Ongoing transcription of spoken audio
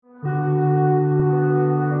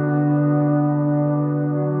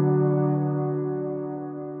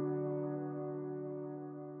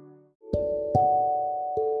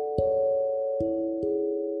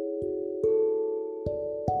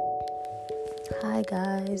Hi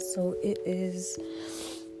guys, so it is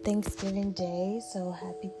Thanksgiving Day, so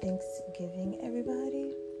happy Thanksgiving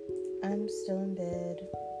everybody. I'm still in bed.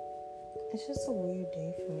 It's just a weird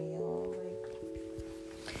day for me, y'all.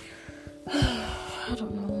 I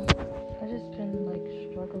don't know. I just been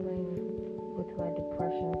struggling with my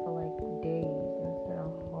depression for days, and it's been a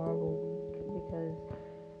horrible week because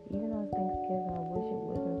even though it's Thanksgiving, I wish it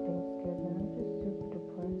wasn't Thanksgiving. I'm just super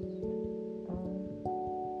depressed.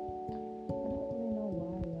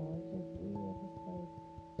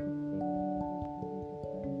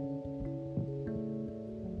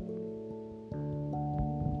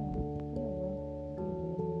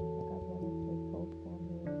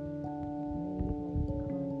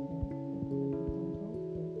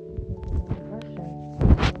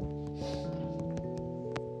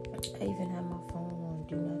 I even have my phone on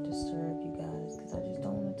Do Not Disturb, you guys, because I just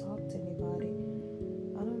don't want to talk to anybody.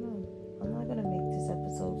 I don't know. I'm not going to make this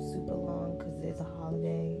episode super long because it's a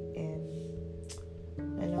holiday and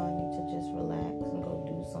I know I need to just relax and go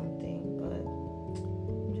do something, but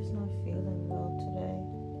I'm just not feeling well today.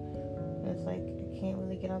 And it's I can't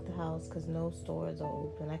really get out the house because no stores are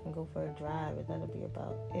open. I can go for a drive, but that'll be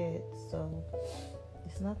about it. So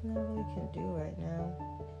there's nothing I really can do right now.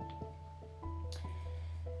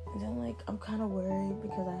 And then, I'm kind of worried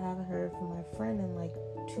because I haven't heard from my friend in,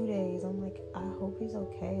 2 days. I'm I hope he's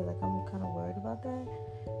okay. I'm kind of worried about that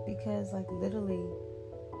because, literally,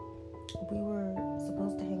 we were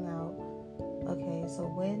supposed to hang out. Okay,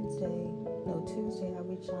 so Tuesday, I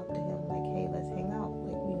reached out to him, hey, let's hang out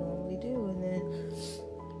like we normally do. And then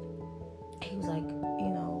he was I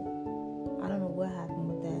don't know what happened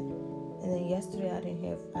with that. And then yesterday, I didn't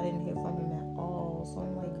hear from him at all. So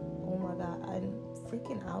I'm oh my God, I'm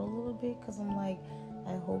freaking out a little bit because I'm I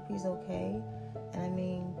hope he's okay. And I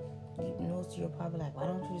mean, you're probably why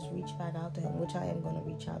don't you just reach back out to him, which I am going to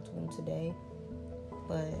reach out to him today.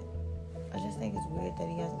 But I just think it's weird that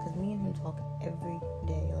he hasn't, because me and him talk every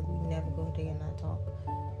day. We never go a day and not talk.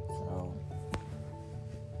 So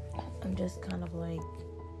I'm just kind of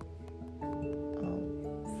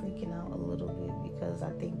freaking out a little bit because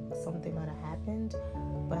I think something might have happened,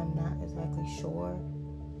 but I'm not exactly sure.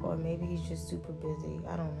 Or maybe he's just super busy.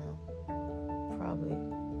 I don't know.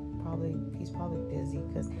 He's probably busy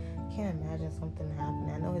because I can't imagine something happening.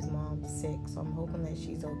 I know his mom's sick, so I'm hoping that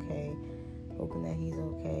she's okay. Hoping that he's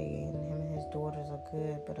okay and him and his daughters are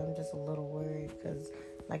good. But I'm just a little worried because,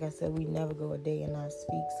 like I said, we never go a day and not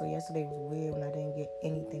speak. So yesterday was weird when I didn't get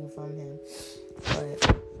anything from him. But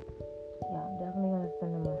yeah, I'm definitely going to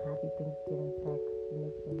send him a happy Thanksgiving text to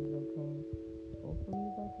make sure he's okay. Hopefully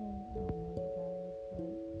he's okay. I don't know, you guys,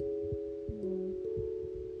 but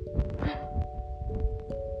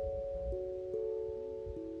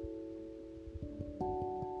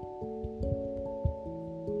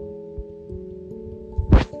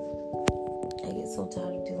I get so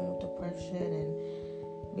tired of dealing with depression and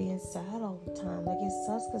being sad all the time. It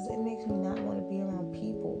sucks because it makes me not want to be around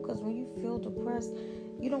people. Because when you feel depressed,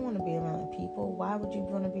 you don't want to be around people. Why would you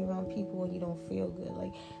want to be around people when you don't feel good?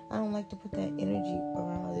 I don't like to put that energy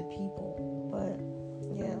around other people. But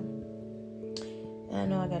yeah, and I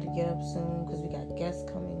know I got to get up soon because we got guests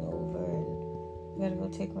coming over and I got to go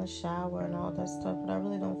take my shower and all that stuff. But I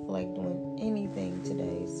really don't feel like doing anything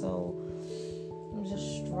today, so I'm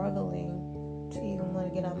just struggling to even want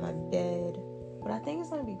to get out of my bed. But I think it's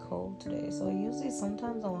going to be cold today. So usually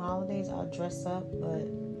sometimes on holidays I'll dress up. But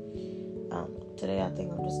today I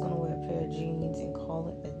think I'm just going to wear a pair of jeans and call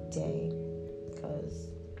it a day. Because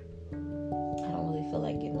I don't really feel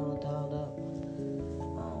like getting all dolled up.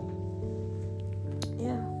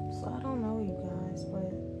 Yeah, so I don't know, you guys.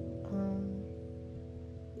 But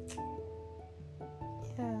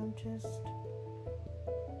yeah, I'm just...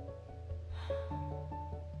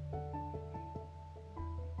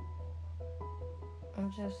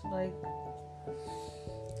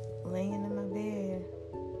 laying in my bed.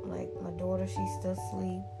 My daughter, she's still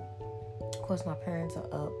asleep. Of course, my parents are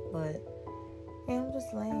up, but yeah, I'm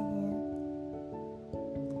just laying here.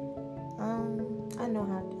 I know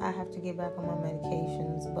I have to get back on my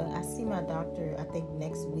medications, but I see my doctor, I think,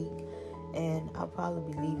 next week, and I'll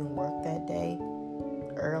probably be leaving work that day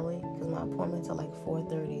early because my appointment's at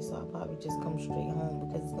 4:30, so I'll probably just come straight home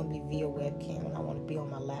because it's going to be via webcam and I want to be on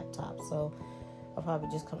my laptop, so I'll probably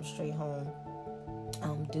just come straight home,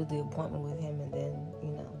 do the appointment with him, and then,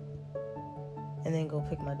 and then go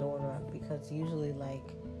pick my daughter up, because usually,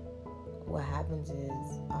 what happens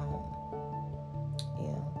is,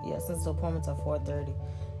 since the appointments are 4:30,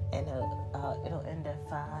 and it'll end at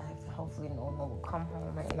 5, hopefully no one will come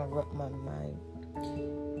home and interrupt my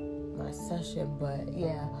session, but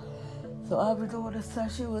yeah, So I'll be doing a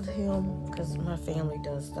session with him because my family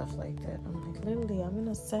does stuff like that. I'm like, literally, I'm in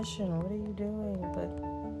a session. What are you doing? But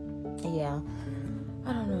yeah,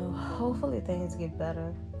 I don't know. Hopefully things get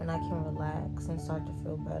better and I can relax and start to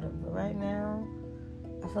feel better. But right now,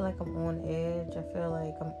 I feel like I'm on edge. I feel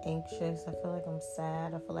like I'm anxious. I feel like I'm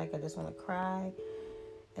sad. I feel like I just want to cry.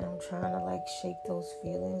 And I'm trying to like shake those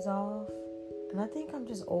feelings off. And I think I'm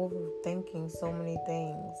just overthinking so many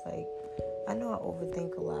things. Like, I know I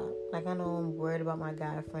overthink a lot. Like, I know I'm worried about my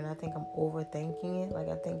guy friend. I think I'm overthinking it. Like,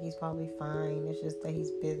 I think he's probably fine. It's just that he's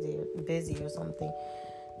busy or something.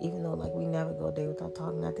 Even though, like, we never go a day without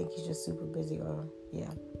talking. I think he's just super busy or, yeah.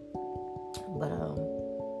 But,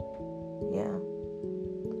 yeah.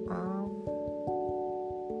 I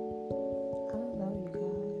don't know, you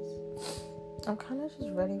guys. I'm kind of just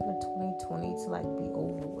ready for 2020 to, like, be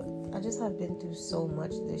over with. I just have been through so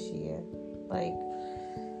much this year. Like,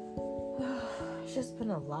 it's just been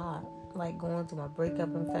a lot. Like, going through my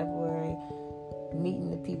breakup in February, meeting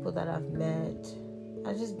the people that I've met.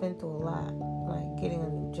 I've just been through a lot. Like, getting a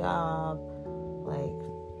new job. Like,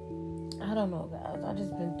 I don't know, guys. I've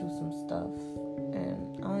just been through some stuff.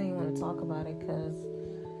 And I don't even want to talk about it because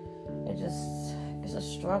it's a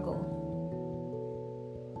struggle.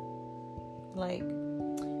 Like,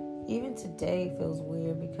 even today feels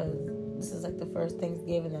weird because this is like the first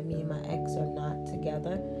Thanksgiving that me and my ex are not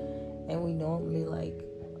together. And we normally, like,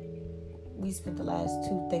 we spent the last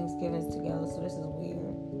 2 Thanksgivings together, so this is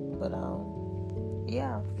weird. But,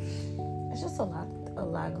 yeah, it's just a lot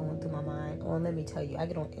going through my mind. Oh, and let me tell you, I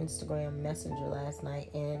get on Instagram Messenger last night,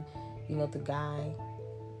 and, you know, the guy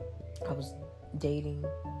I was dating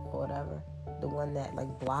or whatever, the one that, like,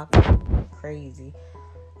 blocked me, crazy,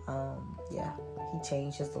 yeah, he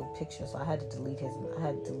changed his little picture, so I had to delete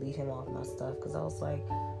him off my stuff, because I was like,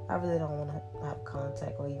 I really don't want to have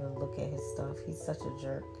contact or even look at his stuff. He's such a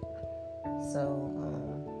jerk. So,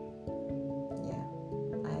 yeah,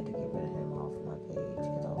 I had to get rid of him off my page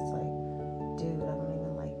because I was like, dude, I don't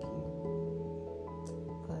even like you.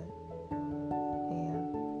 But, yeah.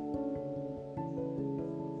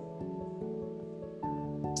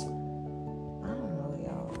 I don't know,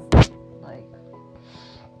 y'all. Like,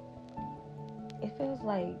 it feels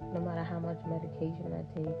like no matter how much medication I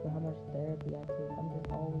take or how much therapy I take, I'm just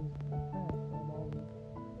always depressed. I'm always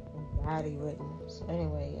anxiety ridden. So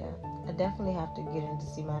anyway, yeah, I definitely have to get in to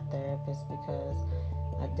see my therapist because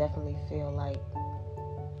I definitely feel like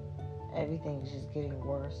everything's just getting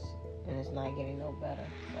worse and it's not getting no better.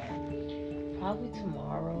 So probably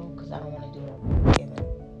tomorrow, because I don't want to do an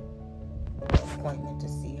appointment to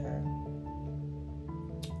see her.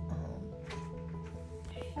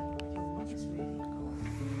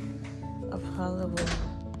 I probably will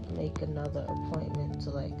make another appointment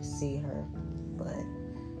to like see her, but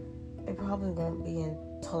it probably won't be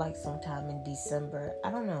until like sometime in December.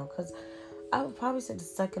 I don't know, because I would probably say the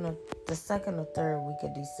second or third week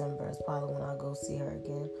of December is probably when I'll go see her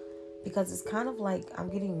again, because it's kind of like I'm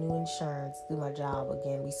getting new insurance through my job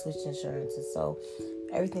again. We switched insurances, so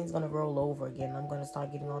everything's gonna roll over again. I'm gonna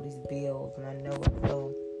start getting all these bills, and I know it.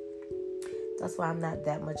 So that's why I'm not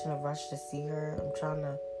that much in a rush to see her.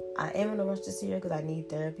 I am in a rush to see her because I need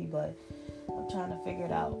therapy, but I'm trying to figure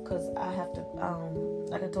it out because I have to,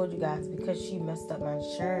 like I told you guys, because she messed up my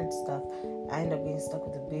insurance stuff, I ended up getting stuck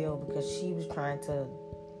with the bill because she was trying to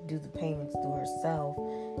do the payments through herself,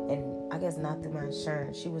 and I guess not through my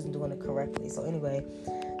insurance. She wasn't doing it correctly. So anyway,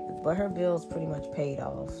 but her bill's pretty much paid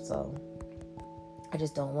off, so I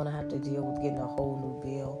just don't want to have to deal with getting a whole new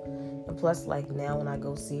bill. And plus, like, now when I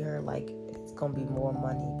go see her, like, it's going to be more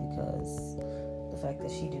money because the fact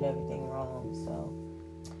that she did everything wrong. So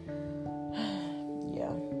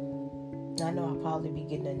yeah, I know I'll probably be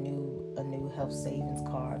getting a new health savings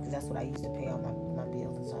card because that's what I used to pay all my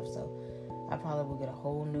bills and stuff. So I probably will get a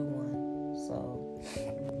whole new one. So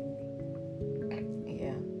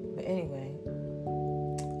yeah, but anyway,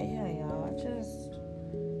 yeah, y'all, I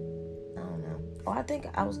don't know. Oh, I think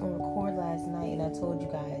I was gonna record last night, and I told you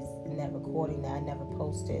guys in that recording that I never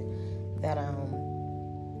posted that I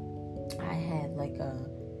had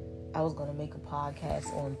I was gonna make a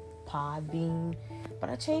podcast on Podbean, but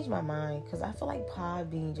I changed my mind because I feel like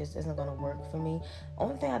Podbean just isn't gonna work for me.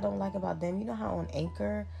 Only thing I don't like about them, you know how on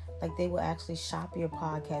Anchor, like, they will actually shop your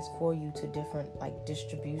podcast for you to different like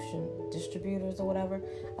distributors or whatever.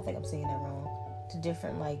 I think I'm saying that wrong. To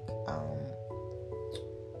different like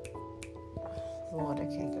Lord, I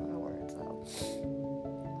can't get my words out.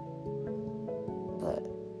 But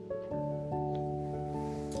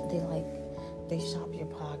they like they shop your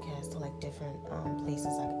podcast to like different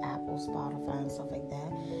places like Apple, Spotify, and stuff like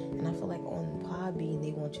that. And I feel like on Podbean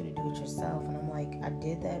they want you to do it yourself, and I'm like, I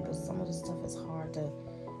did that, but some of the stuff is hard to.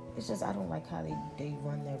 It's just I don't like how they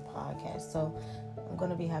run their podcast. So I'm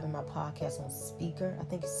gonna be having my podcast on Speaker. I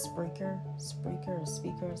think it's Spreaker or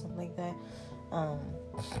Speaker or something like that.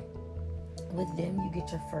 With them, you get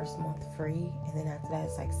your first month free, and then after that,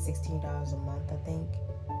 it's like $16 a month, I think.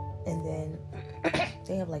 And then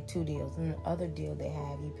they have like 2 deals. And the other deal they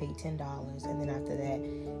have, you pay $10, and then after that,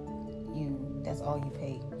 that's all you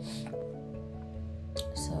pay.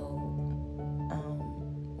 So,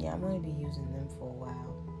 yeah, I'm gonna be using them for a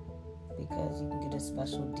while because you can get a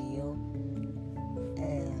special deal,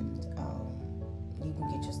 and you can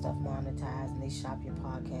get your stuff monetized, and they shop your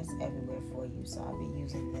podcast everywhere for you. So I'll be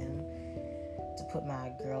using them to put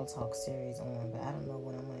my Girl Talk series on, but I don't know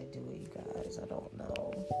when I'm going to do it, you guys. I don't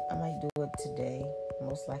know. I might do it today.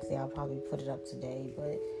 Most likely I'll probably put it up today,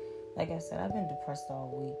 but like I said, I've been depressed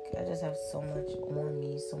all week. I just have so much on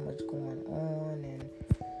me, so much going on, and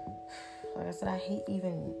like I said, I hate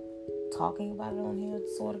even talking about it on here,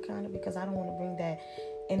 sort of, kind of, because I don't want to bring that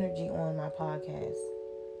energy on my podcast.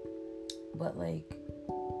 But like,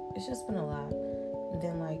 it's just been a lot. And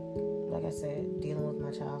then like I said, dealing with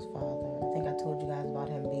my child's father. I think I told you guys about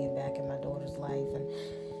him being back in my daughter's life, and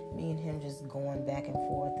me and him just going back and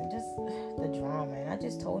forth, and just the drama. And I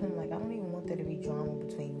just told him, like, I don't even want there to be drama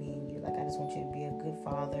between me and you. Like, I just want you to be a good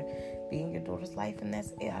father, be in your daughter's life, and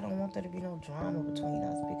that's it. I don't want there to be no drama between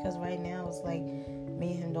us, because right now it's like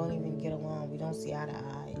me and him don't even get along. We don't see eye to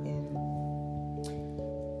eye, and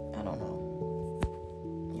I don't know.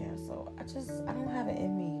 So I don't have it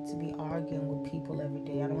in me to be arguing with people every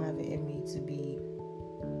day. I don't have it in me to be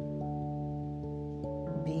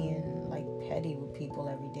being like petty with people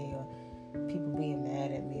every day, or people being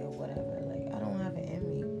mad at me or whatever. Like, I don't have it in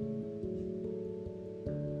me.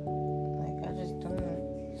 Like, I just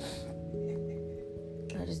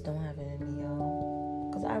don't have it in me,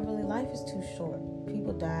 y'all. Because life is too short.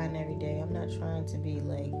 People dying every day. I'm not trying to be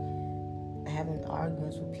like having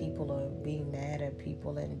arguments with people or being mad at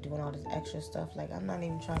people and doing all this extra stuff. Like, I'm not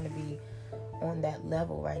even trying to be on that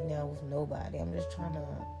level right now with nobody. I'm just trying to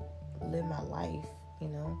live my life, you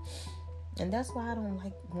know. And that's why I don't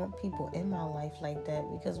want people in my life like that,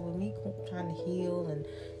 because with me trying to heal and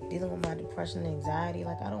dealing with my depression and anxiety,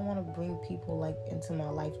 like, I don't want to bring people like into my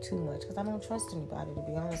life too much, because I don't trust anybody, to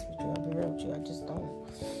be honest with you. I'll be real with you. I just don't.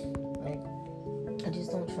 Like, I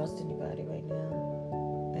just don't trust anybody right now.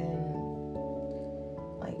 And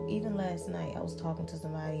like, even last night, I was talking to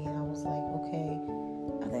somebody, and I was like, okay,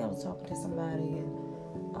 I think I was talking to somebody, and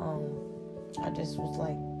I just was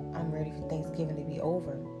like, I'm ready for Thanksgiving to be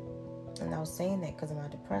over. And I was saying that because of my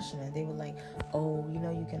depression, and they were like, oh, you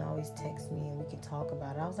know, you can always text me and we can talk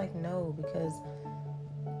about it. I was like, no,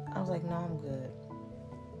 I'm good.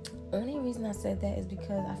 Only reason I said that is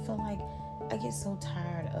because I feel like I get so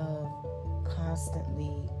tired of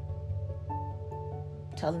constantly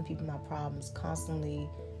telling people my problems, constantly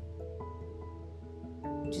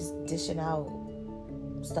just dishing out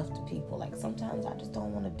stuff to people. Like, sometimes I just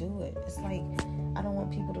don't want to do it. It's like, I don't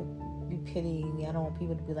want people to be pitying me. I don't want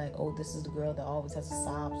people to be like, oh, this is the girl that always has a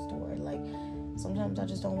sob story. Like, sometimes I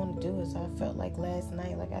just don't want to do it. So I felt like last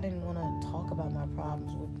night, like, I didn't want to talk about my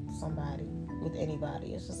problems with somebody, with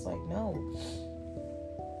anybody. It's just like, no.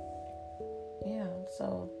 Yeah,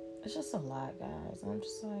 so it's just a lot, guys. I'm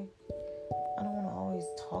just like, I don't want to always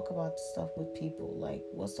talk about stuff with people. Like,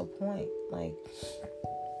 what's the point? Like,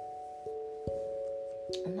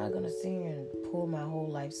 I'm not going to sit here and pull my whole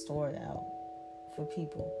life story out for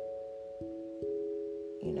people.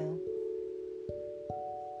 You know?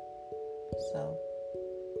 So,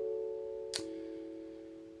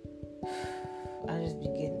 I just be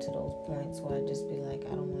getting to those points where I just be like,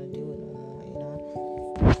 I don't want to do it no more, you know?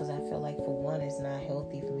 Because I feel like, for one, it's not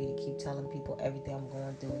healthy for me to keep telling people everything I'm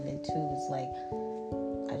going through. And then two, it's like,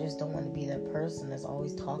 I just don't want to be that person that's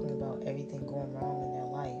always talking about everything going wrong in their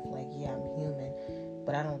life. Like, yeah, I'm human,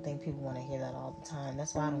 but I don't think people want to hear that all the time.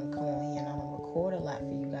 That's why I don't come on here and I don't record a lot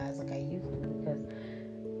for you guys like I used to, because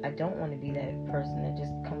I don't want to be that person that just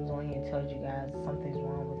comes on here and tells you guys something's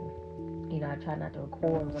wrong with me. You know, I try not to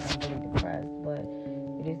record when I'm really depressed, but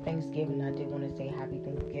it is Thanksgiving. I did want to say happy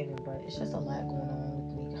Thanksgiving, but it's just a lot going on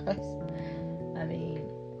with me, guys. I mean,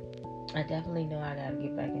 I definitely know I gotta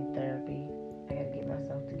get back in therapy. I gotta get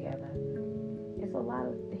myself together. It's a lot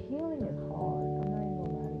of, the healing is hard. I'm not even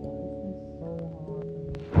gonna lie to you. It's been so hard for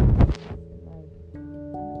me. Like,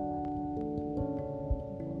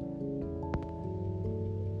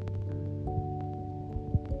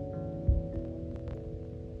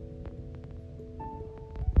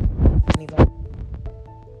 anybody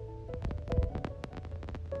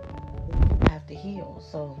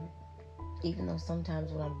So even though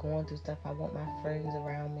sometimes when I'm going through stuff, I want my friends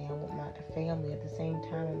around me, I want my family, at the same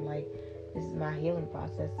time, I'm like, this is my healing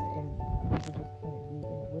process, and people just can't be in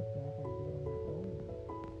it with me. I gotta do it on my own.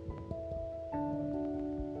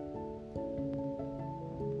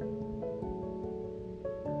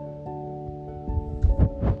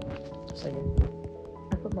 So yeah,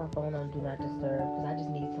 I put my phone on Do Not Disturb because I just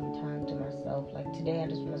need some time to myself. Like today, I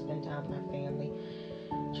just want to spend time with my family.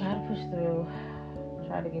 Try to push through.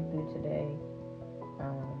 Try to get through today.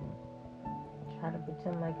 Try to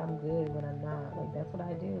pretend like I'm good when I'm not. Like that's what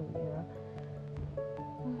I do, you know.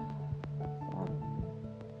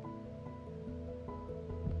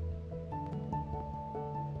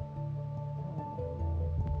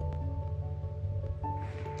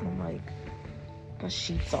 I'm like, my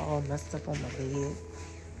sheets are all messed up on my bed.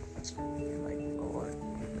 I'm like, Lord.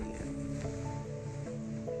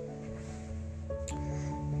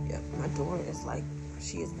 Yeah, my daughter is like,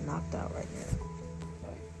 she is knocked out right now.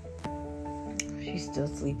 She's still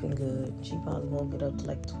sleeping good. She probably won't get up to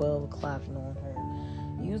like 12 o'clock knowing her.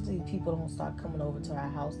 Usually people don't start coming over to our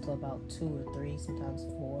house till about 2 or 3, sometimes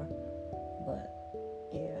 4. But,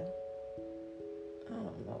 yeah. I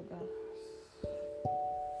don't know, guys.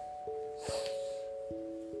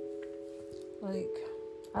 Like,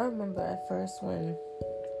 I remember at first when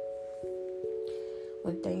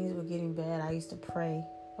things were getting bad, I used to pray.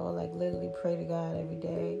 I would like literally pray to God every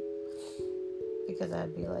day. Because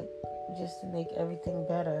I'd be like, just to make everything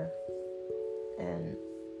better. And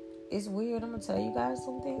it's weird. I'm gonna tell you guys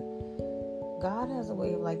something. God has a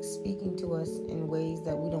way of like speaking to us in ways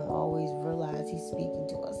that we don't always realize He's speaking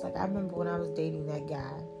to us. Like I remember when I was dating that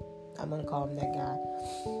guy, I'm gonna call him that guy,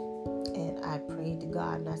 and I prayed to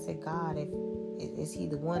God and I said, God, is He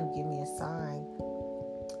the one? Give me a sign.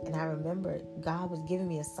 And I remember God was giving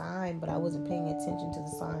me a sign, but I wasn't paying attention to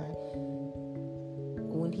the sign.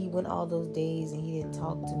 When He went all those days and He didn't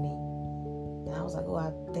talk to me, and I was like, oh,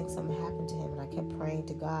 I think something happened to him. And I kept praying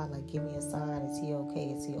to God, like, give me a sign. Is he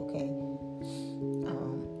okay? Is he okay?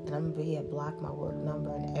 And I remember He had blocked my work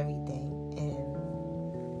number and everything. And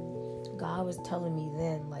God was telling me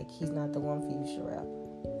then, like, He's not the one for you,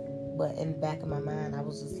 Sherelle. But in the back of my mind, I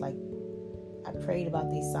was just like, I prayed about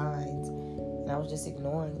these signs, and I was just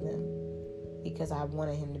ignoring them because I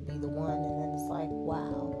wanted Him to be the one. And then it's like,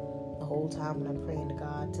 wow, the whole time when I'm praying to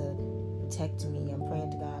God to protect me, I'm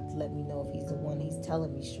praying to God to let me know if He's the one. He's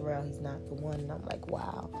telling me, Sherelle, He's not the one. And I'm like,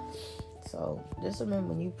 wow. So just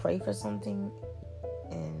remember, when you pray for something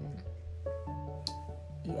and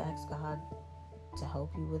you ask God to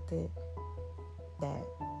help you with it, that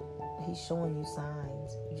He's showing you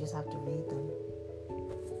signs. You just have to read them.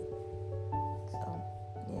 So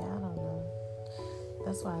yeah, I don't know.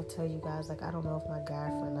 That's why I tell you guys, like, I don't know if my guy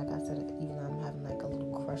friend, like I said, even though I'm having like a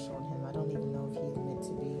little crush on him, I don't even know if he's meant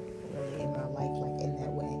to be really in my life, like in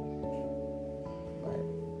that way. But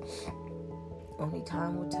only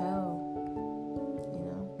time will tell, you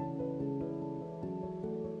know.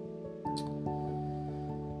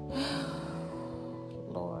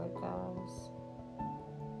 Lord, guys,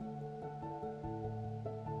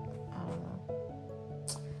 I don't know.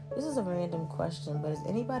 This is a random question, but has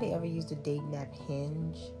anybody ever used a dating app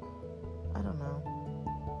Hinge? I don't know.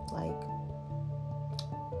 Like,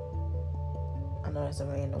 I know that's a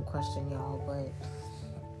random question, y'all, but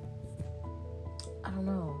I don't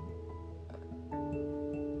know.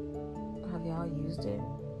 Have y'all used it?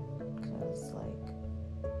 Because, like,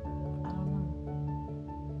 I don't know.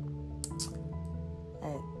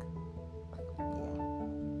 Like, yeah.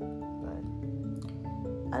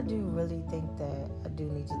 But I do really think that I do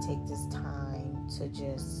need to take this time to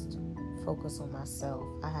just focus on myself.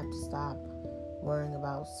 I have to stop worrying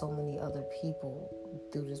about so many other people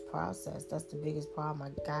through this process. That's the biggest problem. I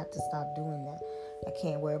got to stop doing that. I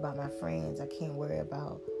can't worry about my friends. I can't worry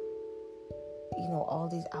about, you know, all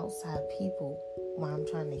these outside people while I'm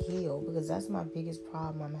trying to heal, because that's my biggest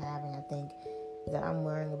problem I'm having, I think, is that I'm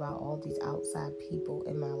worrying about all these outside people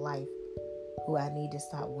in my life who I need to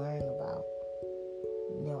stop worrying about.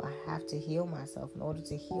 You know, I have to heal myself. In order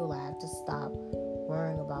to heal, I have to stop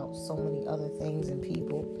worrying about so many other things and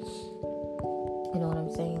people. You know what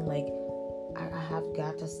I'm saying? Like, I have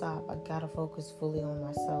got to stop. I gotta focus fully on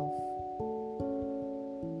myself.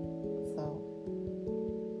 So,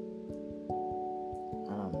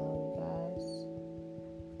 I don't know, you guys.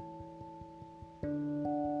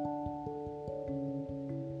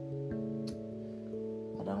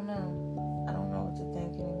 I don't know. I don't know what to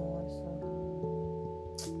think anymore. So,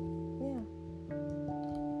 yeah.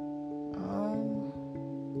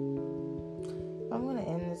 I'm gonna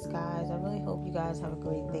end this, guys. I really hope you guys have a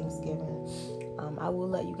great Thanksgiving. I will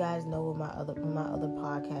let you guys know when my other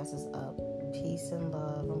podcast is up. Peace and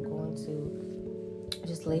love. I'm going to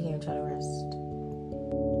just lay here and try to rest.